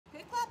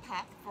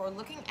for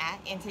looking at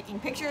and taking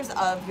pictures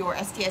of your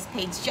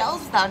SDS-PAGE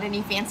gels without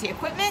any fancy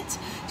equipment,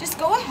 just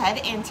go ahead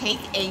and take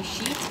a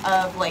sheet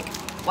of like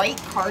white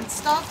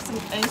cardstock,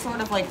 any sort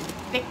of like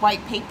thick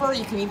white paper.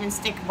 You can even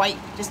stick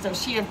just a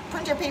sheet of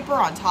printer paper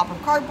on top of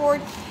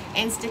cardboard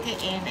and stick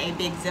it in a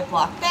big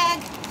Ziploc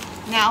bag.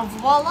 Now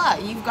voila,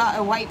 you've got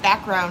a white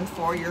background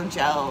for your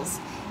gels.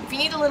 If you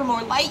need a little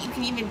more light, you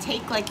can even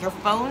take like your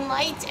phone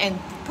light and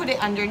put it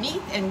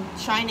underneath and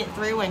shine it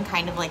through and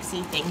kind of like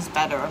see things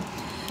better.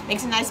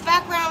 Makes a nice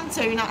background,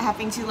 so you're not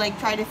having to like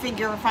try to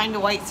find a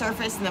white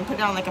surface and then put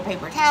it on like a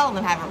paper towel and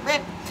then have it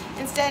rip.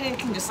 Instead, it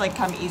can just like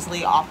come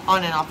easily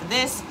on and off of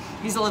this.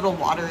 Use a little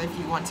water if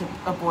you want to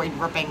avoid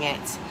ripping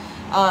it.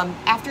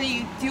 After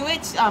you do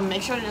it,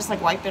 make sure to just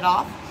like wipe it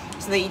off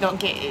so that you don't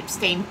get it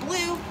stained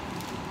blue.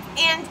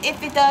 And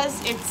if it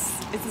does, it's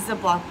a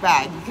Ziploc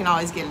bag. You can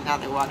always get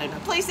another one and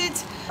replace it.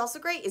 What's also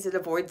great is it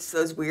avoids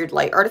those weird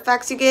light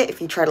artifacts you get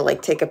if you try to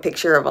like take a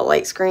picture of a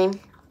light screen.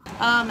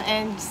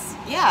 And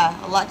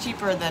yeah, a lot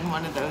cheaper than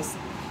one of those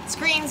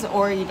screens,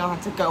 or you don't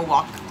have to go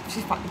walk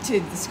to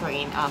the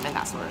screen and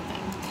that sort of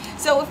thing.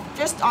 So if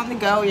just on the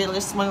go, you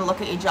just want to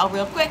look at your gel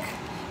real quick,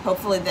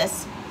 hopefully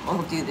this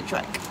will do the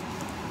trick.